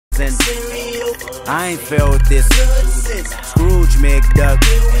and I ain't felt this. Scrooge McDuck,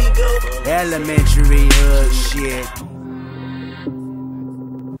 elementary hood shit.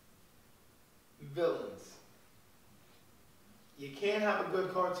 Villains. You can't have a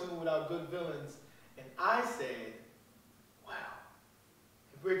good cartoon without good villains. And I said, wow,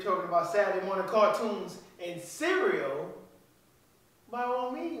 if we're talking about Saturday morning cartoons and cereal, by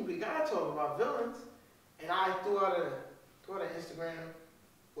all means, we gotta talk about villains. And I threw out an Instagram,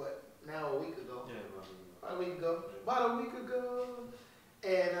 what, now a week ago? Yeah, about a week ago. About a week ago.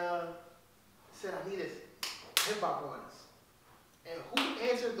 And said I needed hip-hop artists. And who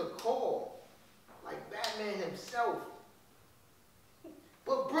answered the call? Like Batman himself.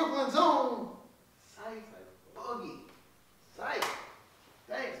 But Brooklyn's own Ciph Boogie. Ciph.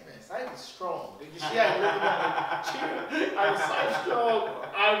 Thanks, man. Ciph is strong. Did you see how he looking at the chair? I'm Ciph strong.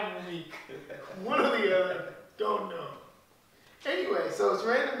 I'm weak. One or the other. Don't know. Anyway, so it's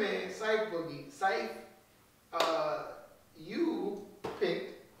random man, Ciph Boogie. Ciph, you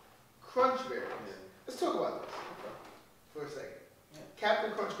picked Crunch Berries. Yeah. Let's talk about this for a second. Yeah.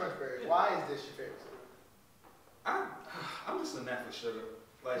 Capn Crunch Berries. Why is this your favorite? I'm just a nut for sugar.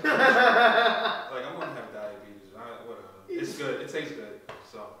 Like I'm gonna have diabetes. Whatever. It's good. It tastes good.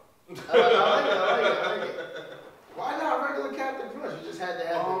 So. I like it. Why not regular Capn Crunch? You just had to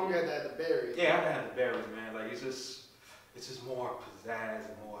have the berries. Yeah, I had to have the berries, man. Like it's just more pizzazz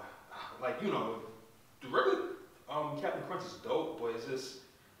and more like the regular Capn Crunch is dope, but it's just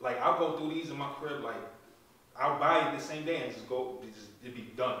like I'll go through these in my crib. Like I'll buy it the same day and it'd be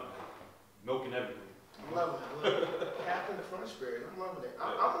done. Like, milk and everything. I'm loving it. Capn Crunch Berries. I'm loving it.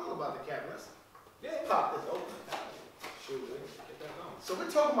 I'm all about the Capn. Let's pop this open. Shoot, get that going. So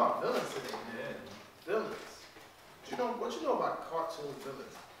we're talking about villains today, man. Yeah. Villains. What you know about cartoon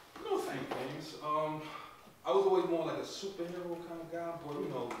villains? Same things. I was always more like a superhero kind of guy, but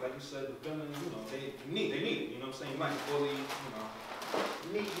like you said, the villains, they need it. You know what I'm saying? Like bully,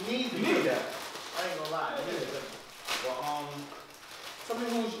 You need that. I ain't gonna lie. Well, tell me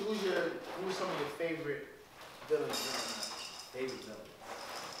who's some of your favorite villains? Favorite villains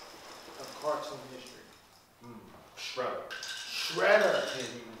of cartoon history. Shredder.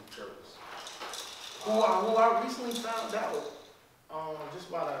 Who I recently found out, just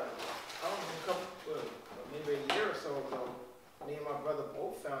about maybe a year or so ago, me and my brother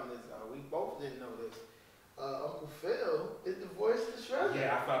both found this. We both didn't know this. Uncle Phil is the voice of the Shredder.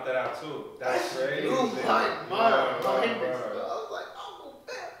 Yeah, I found that out too. That's crazy. Blew my mind. I was like, Uncle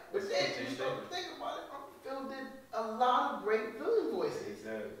Phil. But then you start to think about it, Uncle Phil did a lot of great villain voices.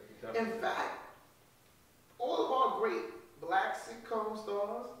 Exactly. In fact, all of our great black sitcom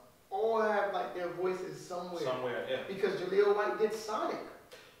stars all have like their voices somewhere. Yeah. Because Jaleel White did Sonic.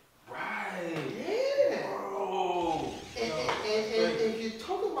 Right. Yeah. Bro. And if you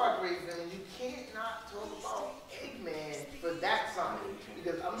talk about great villains, you can't not talk about Eggman for that Sonic.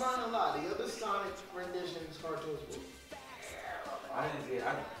 Because I'm not gonna lie, the other Sonic renditions cartoons were terrible.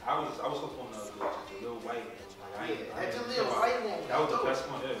 I was hooked on the Jaleel White. That Jaleel White one. That was the best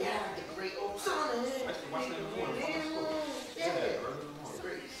one. Yeah, the great old Sonic. I actually watched that in the morning.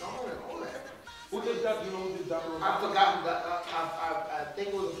 Great song and all that. Who did that? Who did that? I forgot. I think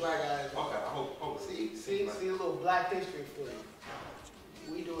it was a black guy. Okay, I hope. See a little black history for you.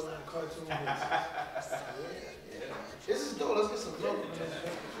 We do a lot of cartoon movies. Yeah. This is dope. Let's get some milk.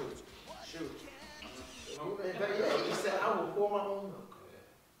 Shoot. Yeah, he said I will pour my own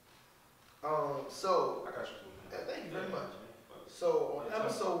milk. So. I got you. Thank you very much. So on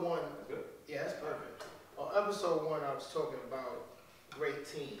episode 1, yeah, that's perfect. On episode 1, I was talking about great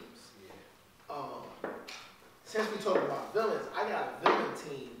teams. Since we talking about villains, I got a villain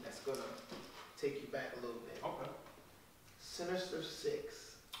team that's gonna take you back a little bit. Okay. Sinister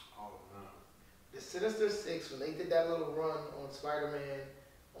Six. Oh no. The Sinister Six, when they did that little run on Spider-Man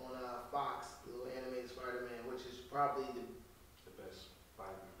on Fox, the little animated Spider-Man, which is probably the best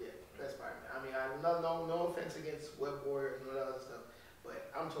Spider-Man. Yeah, best Spider-Man. I mean, no offense against Web Warriors and all that other stuff,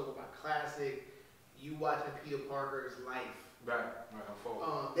 but I'm talking about classic. You watching Peter Parker's life. Right.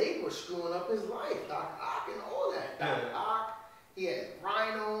 They were screwing up his life, Doc Ock and all that. Doc Ock, he had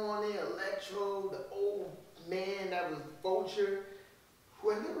Rhino on there, Electro, the old man that was Vulture,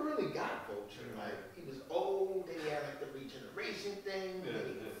 who I never really got Vulture. Like he was old, then he had like the regeneration thing, then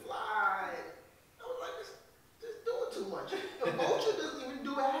he could fly. I was like, this doing too much. The Vulture doesn't even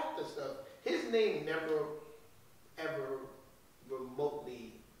do half the stuff. His name never, ever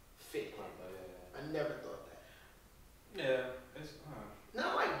remotely fit him. I never thought that. Yeah, it's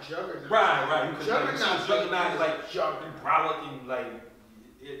not like Juggernaut. Right. Juggernaut like Brolic and like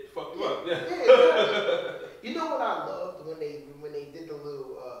it fucked you up. Yeah. Exactly. You know what I loved when they did the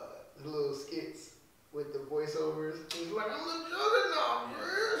little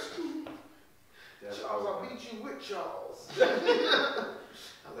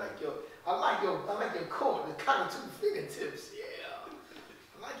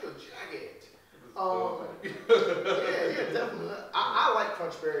Yeah, definitely. I like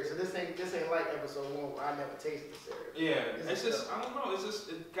Crunch Berries, so this ain't like episode 1 where I never tasted the cereal. Yeah, it's just I don't know. It's just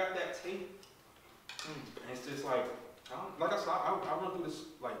it got that taste. And it's just like like I said, I run through this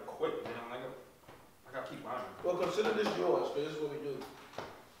like quick, man. I gotta keep buying. Well, consider this yours, because this is what we do.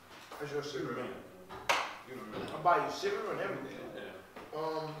 That's your cereal. I'll buy you cereal and everything. Yeah.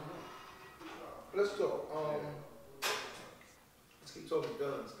 Let's talk. Let's keep talking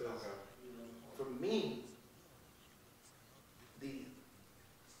villains, because for me, the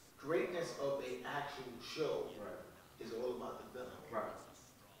greatness of an actual show is all about the villain. Right.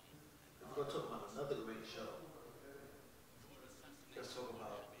 If we're going to talk about another great show, let's talk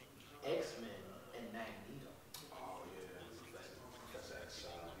about X-Men and Magneto. Oh yeah, Professor X. He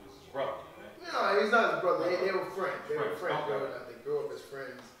was his brother, man. No, he's not his brother. They were friends. They were friends Okay. growing up. They grew up as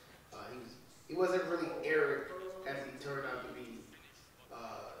friends. He wasn't really Eric as he turned out to be.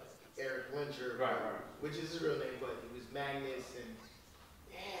 Eric Lyncher, Right. which is his real name, but he was Magnus, and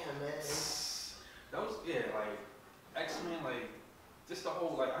yeah, man. That was like X-Men, like just the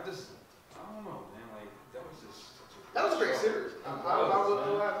whole like I don't know, man, like that was just such a That was a great show. series. I would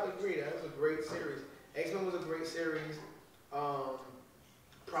have to agree. That was a great series. X-Men was a great series.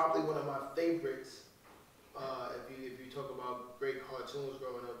 Probably one of my favorites. If you talk about great cartoons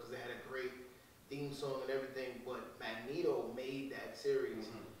growing up, because they had a great theme song and everything. But Magneto made that series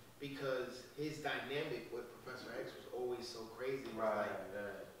because his dynamic with Professor X was always so crazy. Right.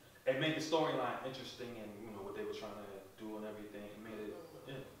 It made the storyline interesting, and what they were trying to do and everything. It made it.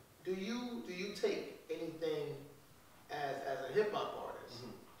 Yeah. Do you take anything as a hip hop artist? Do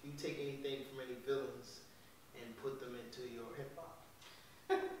you take anything from any villains and put them into your hip hop?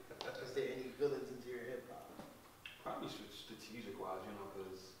 Is there any villains into your hip hop? Probably strategic wise,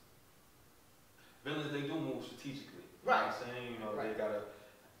 because villains, they do move strategically. Right. You know what I'm saying? They gotta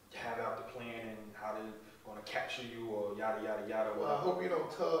have out the plan and how they're gonna capture you or yada yada yada. Well, I hope you don't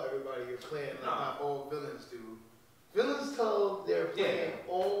tell everybody your plan like how all villains do. Villains tell their plan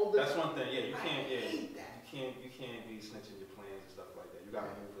all the time. That's one thing. Yeah, you can't. I hate that. You can't be snitching your plans and stuff like that. You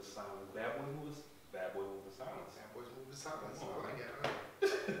gotta move with silence. Bad boy move with silence. Bad boys move in silence. That's all I got.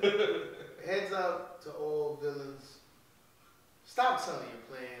 Heads up to all villains. Stop telling your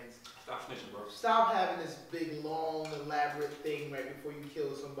plans. Stop snitching, bro. Stop having this big, long, elaborate thing right before you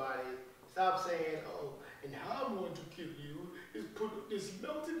kill somebody. Stop saying, oh, and how I'm going to kill you is put this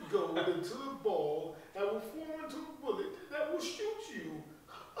melted gold into a ball that will form into a bullet that will shoot you.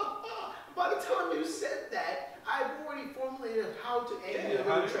 By the time you said that, I've already formulated how to end the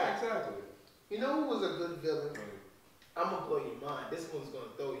track. Exactly. You know who was a good villain? I'm going to blow your mind. This one's going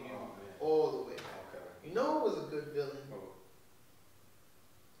to throw you all the way back. Okay. You know who was a good villain?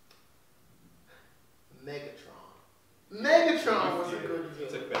 Megatron. Megatron was a good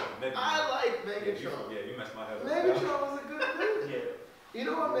villain. I like Megatron. Yeah, you messed my head up. Megatron was a good villain. Yeah. You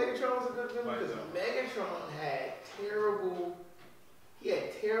know why Megatron was a good villain? Because Megatron had terrible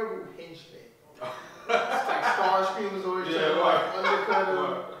henchmen. It's like Starscream was always trying to undercut him.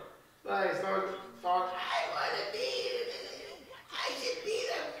 Like Star, I should be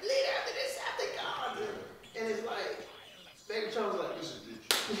the leader of the Decepticons. And it's like, Megatron was like, this is bitch.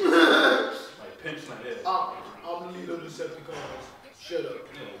 I'm the leader of the Decepticons. Shut up.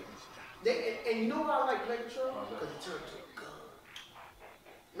 And you know why I like Megatron? Because he turned to a gun.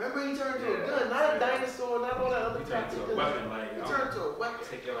 Remember, he turned to a gun, not a dinosaur, not all that other crap. He turned to a weapon, he turned to a weapon.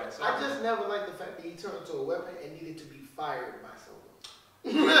 Take your ass out. I just never liked the fact that he turned to a weapon and needed to be fired by someone.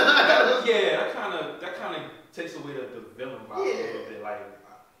 That kind of takes away the villain vibe a little bit. Like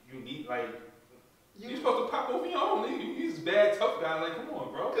you're supposed to pop over your own. He's a bad tough guy. Like, come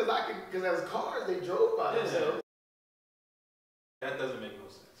on, bro. Because as cars, they drove by themselves. That doesn't make no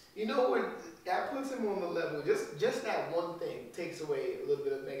sense. You know what? That puts him on the level. Just that one thing takes away a little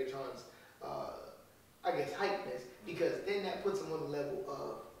bit of Megatron's, I guess, hypeness. Because then that puts him on the level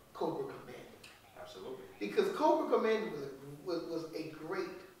of Cobra Commander. Absolutely. Because Cobra Commander was a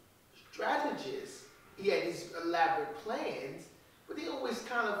great strategist. He had these elaborate plans, but he always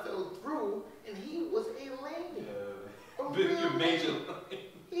kind of fell through, and he was a lame. Major.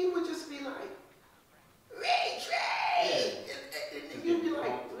 He would just be like, Ray Trade! And you'd be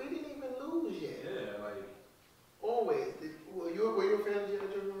like, we didn't even lose yet. Yeah, like. Always. Were you a fan of G.I.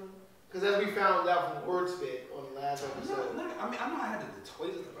 Joe? Because as we found out from Wordspit on the last episode. I mean, I know I had the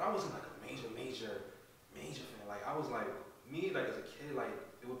toys, but I wasn't like a major fan. Like, I was like, as a kid, like,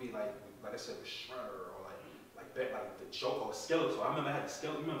 it would be like I said, the Shredder, or like the Joker, or Skeletor. I remember I had the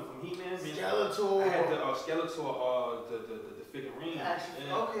Skeletor, remember from He-Man? Skeletor. I had the Skeletor, the figurine. Actually,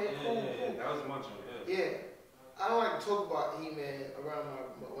 cool. That was a bunch of I don't like to talk about He-Man around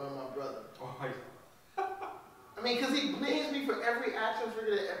my brother. Oh, I mean, because he blames me for every action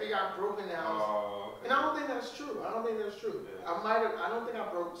figure that ever got broken down. Oh, okay. And I don't think that's true. I don't think that's true. Yeah. I don't think I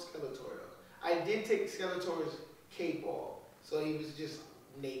broke Skeletor though. I did take Skeletor's cape off, so he was just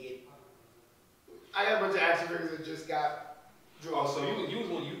naked. I got a bunch of action figures that just got drawn. Oh, so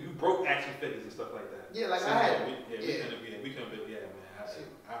you broke action figures and stuff like that. Yeah, like so I had. We couldn't be, man.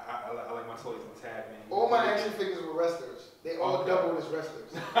 I like my toys intact, man. All my action figures were wrestlers. They all doubled as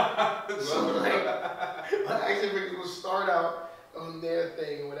wrestlers. So like, my action figures would start out on their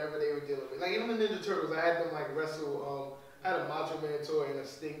thing, whatever they were dealing with. Like even the Ninja Turtles, I had them like wrestle. I had a Macho Man toy and a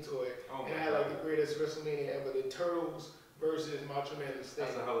Sting toy, and I had like the greatest WrestleMania ever: the Turtles versus Macho Man and Sting.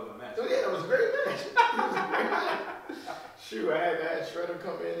 That's a hell of a match. So yeah, it was a great match. It was a great match. Shoot, I had Shredder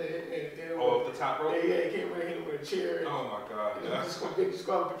come in and off the top rope. Yeah, he came in and hit him with a chair. And, oh my God! big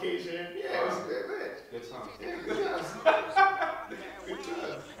disqualification. Yeah, it was a great match. Good times. Yeah, good times. Good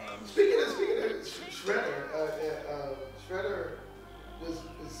times. Speaking of Shredder, Shredder was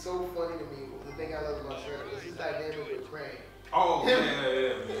so funny to me. The thing I love about Shredder was his dynamic with Krang. Oh yeah.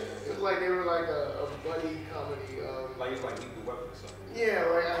 It was like they were like a buddy comedy. Like it's like Lethal Weapon or something. Yeah,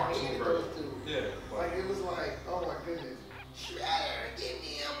 like I hated those two. Yeah. Like it was like, oh my goodness, Shredder, give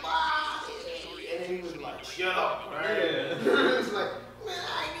me a body, and then he was like, shut up, right? Yeah. It was like, man,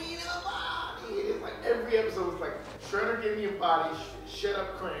 I need a body. And it's like every episode was like, Shredder, give me a body, shut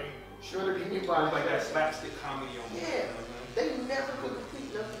up, Krang. Shredder, give me a body. It was like that slapstick comedy on. Yeah. They never could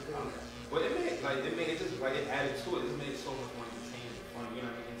complete nothing. Well, it added to it. It made it so much more entertaining and fun. You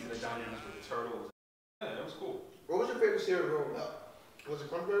know what I mean? Into the dynamics with the turtles. Yeah, that was cool. What was your favorite cereal growing up? Was it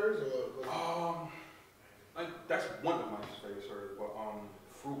Crunch Berries or? That's one of my favorite cereals, but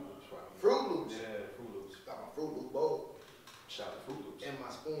Fruit Loops. Right? Fruit Loops. Yeah, Fruit Loops. Got my Fruit Loop bowl. Shout out to Fruit Loops. And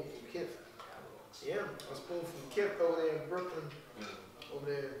my spoon from Ciph. Yeah, my spoon from Ciph over there in Brooklyn. Over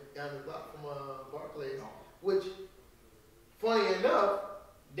there down the block from Barclays. Which, funny enough,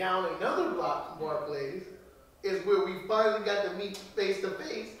 down another block from Barclays is where we finally got to meet face to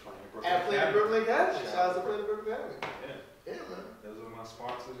face at Planet Brooklyn Academy. Shout out to Planet Brooklyn Academy. Yeah, man. Those are my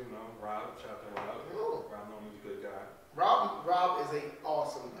sponsors, you know. Rob, shout out to Rob. Oh. Rob knows he's a good guy. Rob is an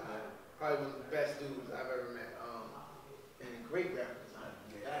awesome guy. Probably one of the best dudes I've ever met. And a great graphic designer.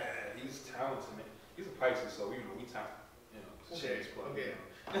 Yeah, he's talented, man. He's a Pisces, so we talented. You know, Chad's club. Okay.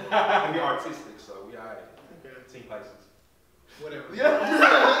 We artistic, so we alright. Okay. Team Pisces. Whatever. Yeah.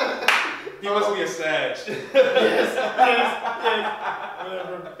 He must be a Sag. yes.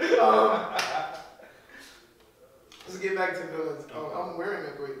 Whatever. Let's get back to villains. I'm wearing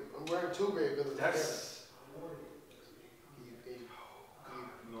two great villains. That's. I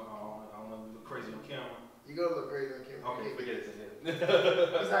don't want to look crazy on camera. You gonna look crazy on camera. Okay, forget it.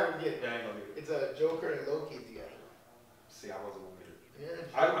 He's not gonna get it. Yeah, I ain't gonna get it. It's a Joker and Loki together. See, I wasn't gonna get it.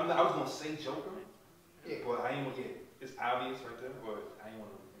 Yeah. I was gonna say Joker. Yeah. But I ain't gonna get it. It's obvious right there, but I ain't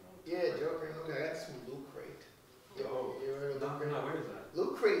wanna. Yeah, Joker and Loki. I got some LootCrate. You ever heard of LootCrate? No, where is that?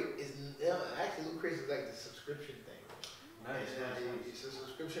 LootCrate is actually LootCrate is like the subscription thing. Nice. It's a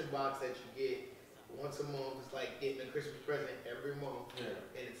subscription box that you get once a month. It's like getting a Christmas present every month. Yeah.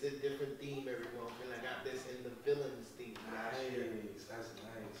 And it's a different theme every month. And I got this in the villains theme. Nice. That's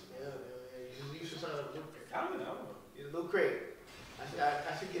nice. Yeah. You should sign up for LootCrate. I don't know. LootCrate.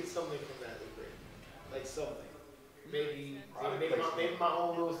 I should get something from that LootCrate. Like something. Maybe my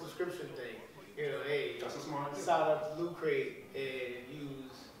own little subscription thing. You know, hey, that's a smart idea. Sign up to LootCrate and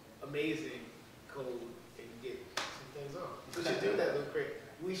use amazing code and get some things on. We should do that, LootCrate.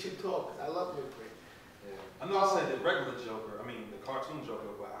 We should talk. I love LootCrate. Yeah. I know I said the regular Joker. I mean the cartoon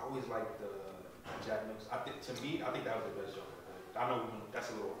Joker, but I always like the Jack Nicholson. I think that was the best Joker. I know that's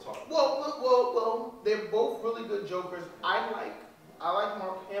a little talk. Well, they're both really good Jokers. I like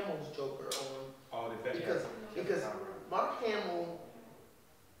Mark Hamill's Joker because Mark Hamill,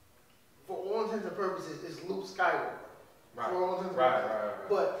 for all intents and purposes, is Luke Skywalker. Right. For all intents and purposes.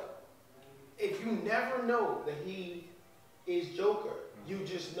 But if you never know that he is Joker, you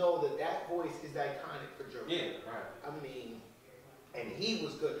just know that voice is iconic for Joker. Yeah, right. I mean, and he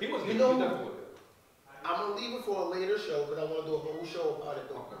was good. He was good. You He know, definitely was good. I'm gonna leave it for a later show because I want to do a whole show about it.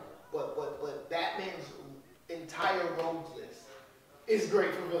 Okay. But Batman's entire rogues list is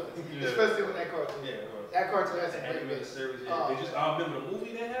great for villains, Yeah. especially with that cartoon. Yeah. That cartoon has some The great animated villains. series. Yeah. They just remember the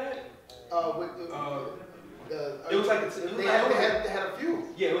movie they had. With It was like they had a few.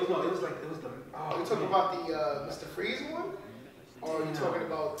 Yeah, it was the. Are you talking about the Mr. Freeze one? Or are you talking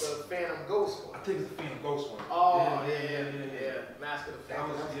about the Phantom Ghost one? I think it's the Phantom Ghost one. Oh, yeah. Mask of the Phantom.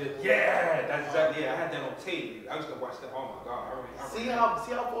 That was good. Yeah, that's exactly. Yeah, I had that on tape. I used to watch that. Oh my god. See how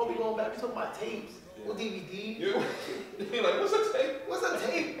far we going back? We talking about tapes or DVDs? You're like, what's a tape? What's a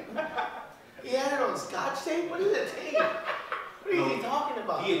tape? He had it on Scotch tape? What is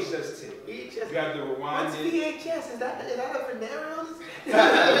had to rewind What's it. VHS? Is that a Veneros?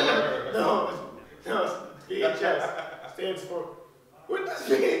 No, VHS stands for. What does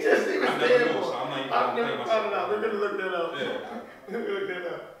VHS even stand for? So I've never found it out. We're gonna look that up. Yeah. We're gonna look that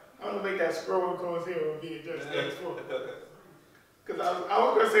up. I'm gonna make that scroll across here what VHS stands for. Cause I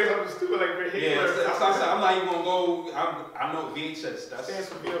was gonna say something stupid like Hitler. Yeah, that's what I said. I'm not even gonna go. I know VHS. That stands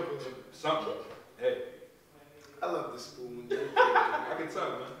for vehicles. Something. Hey. I love this spoon. I can tell,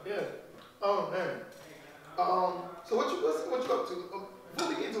 man. Yeah. Oh man. So what you up to? Before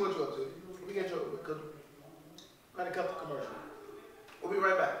we get into what you up to, we get you because I'm gonna cut the commercial. We'll be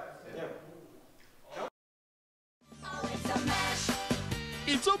right back. Yeah.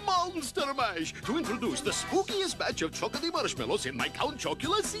 It's a monster mash to introduce the spookiest batch of chocolatey marshmallows in my Count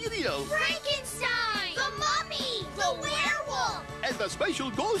Chocula cereal. Frankenstein! The mummy! The werewolf! And a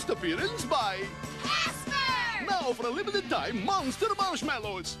special ghost appearance by Casper! now for a limited time monster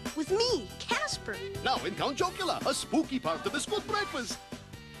marshmallows. With me, Casper. Now in Count Chocula, a spooky part of the school breakfast.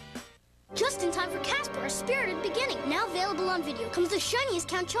 Just in time for Casper, a spirited beginning. Now available on video. Comes the shiniest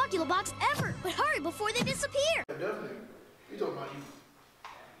Count Chocula box ever. But hurry before they disappear. Definitely. You talking about you?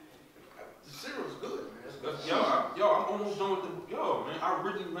 The cereal's good, man. Yo, I'm almost done with the. Yo, man, I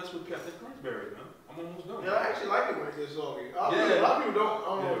really mess with Capn Crunch Berries, man. I'm almost done. Yeah, I actually like it when it gets soggy. A lot of people don't. I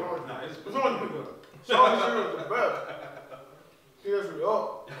don't know. Nah, it's only good. Soggy cereal's the best. Seriously,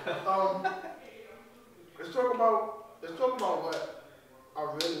 let's talk about what I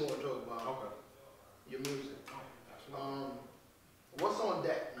really want to talk about. Okay. Your music. What's on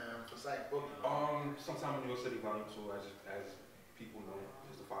deck, man, for Ciph Boogie? Sometime in New York City Volume 2, as people know,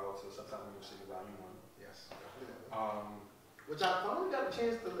 is the follow to Sometime in New York City Volume 1. Yes. Which I finally got a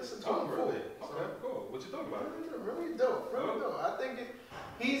chance to listen to him. Really? Okay, cool. What you talking about? Really dope. Really dope. I think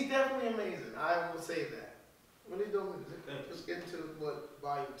he's definitely amazing. I will say that. Really dope music. Let's get into what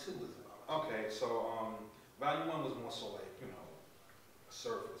Volume 2 is about. Okay, so Volume 1 was more so like, you know, a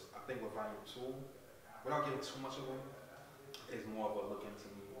surface. I think with Volume 2, without getting too much away, is more of a look into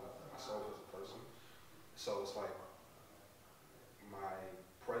me, myself as a person. So it's like my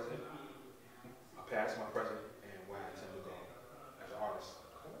present, my past, my present, and where I intend to go as an artist.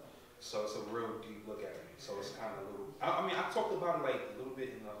 So it's a real deep look at me. So it's kind of a little. I mean, I talked about it like a little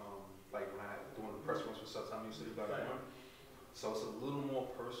bit in the like when I doing the press release for Sometime New City Volume 1. So it's a little more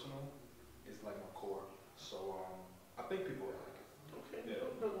personal. It's like my core. So I think people will like it. Okay. Yeah.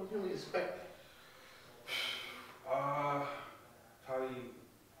 What can we expect? Probably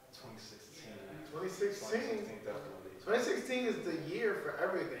 2016. 2016. 2016 definitely. 2016 is the year for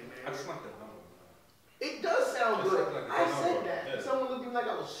everything, man. I just like the number. It does sound It's good. like I said number. that. Yeah. Someone looked at me like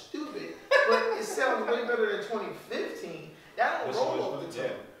I was stupid, but it sounds way better than 2015. That'll roll off the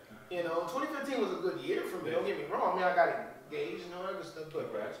tongue. You know, 2015 was a good year for me. Don't get me wrong. I mean, I got engaged and all that good stuff, but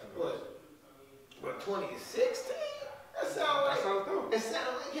 2016, that sounds dope. It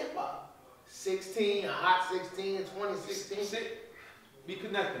sounds like hip hop. 16, a hot 16, 2016. Be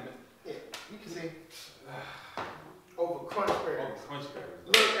connected, man. Yeah, you can see. Over Crunch Berries. Oh, Crunch Berries.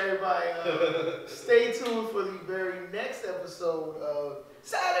 Look, everybody, stay tuned for the very next episode of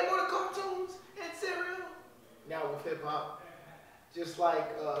Saturday Morning Cartoons and Cereal. Now with hip hop, just like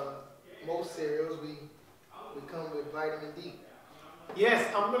most cereals, we come with vitamin D.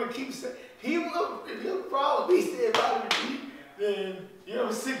 Yes, I'm gonna keep saying if he'll probably say vitamin D, then you have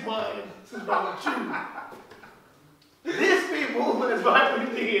a sick mind since vitamin chew. This people has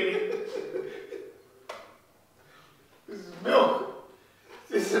vitamin D in it. This is milk.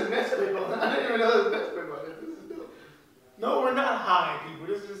 This is a Nestle bar. I didn't even know this Nestle bar. This is milk. No, we're not high, people.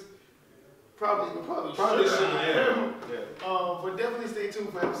 This is probably sugar. Yeah. But definitely stay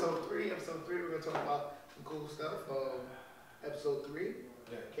tuned for episode 3. Episode 3, we're gonna talk about some cool stuff. Episode 3.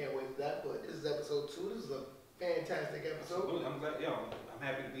 Yeah. Can't wait for that. But this is episode 2. This is a fantastic episode. Absolutely. I'm glad. I'm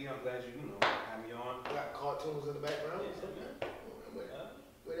happy to be here. I'm glad you have me on. We got cartoons in the background. Yeah.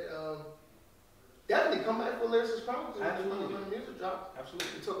 With it, definitely come back for Lyricist Chronicles. Absolutely. When the music drop.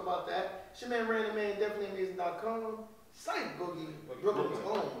 Absolutely. We talk about that. It's your man Random Man, definitelyamazing.com. Ciph Boogie, Brooklyn's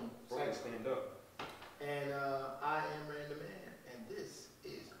own. Brooklyn stand up. And I am Random Man, and this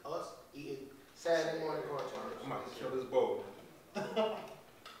is us eating Saturday morning cartoons. I'm about to kill this bowl.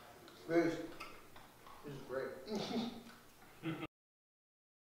 This is great.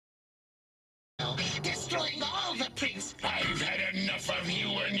 Destroying all the prints. I've had enough of you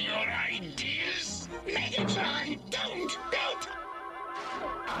and your ideas. Megatron, don't.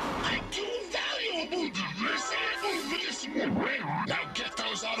 I'm too valuable to this. Now get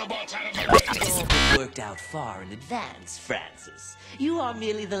those Autobots out of the way. It's been worked out far in advance, Francis. You are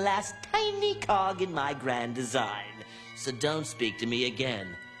merely the last tiny cog in my grand design. So don't speak to me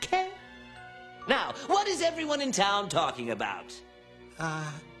again, okay? Now, what is everyone in town talking about?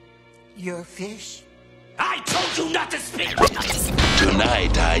 Your fish? I told you not to speak!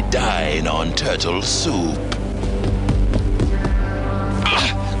 Tonight I dine on turtle soup.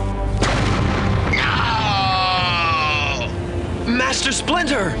 Master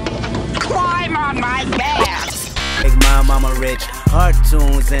Splinter! Climb on my back! Make my mama rich,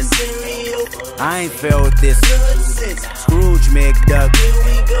 cartoons and I ain't felt this. Scrooge McDuck,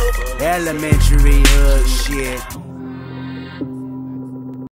 elementary hood shit.